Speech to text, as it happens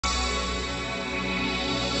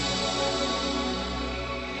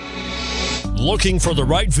Looking for the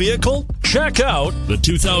right vehicle? Check out the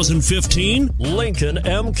 2015 Lincoln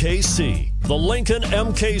MKC. The Lincoln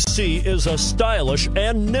MKC is a stylish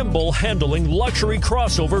and nimble handling luxury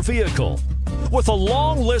crossover vehicle. With a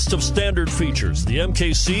long list of standard features, the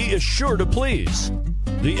MKC is sure to please.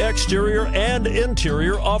 The exterior and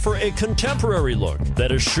interior offer a contemporary look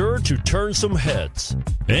that is sure to turn some heads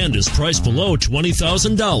and is priced below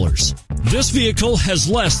 $20,000. This vehicle has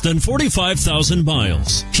less than 45,000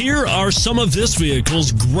 miles. Here are some of this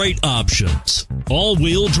vehicle's great options: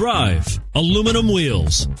 all-wheel drive, aluminum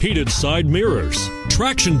wheels, heated side mirrors,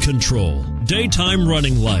 traction control, daytime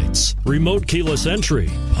running lights, remote keyless entry,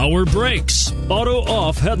 power brakes,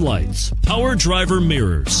 auto-off headlights, power driver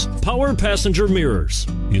mirrors, power passenger mirrors.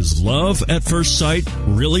 Is love at first sight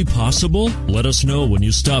really possible? Let us know when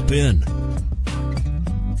you stop in.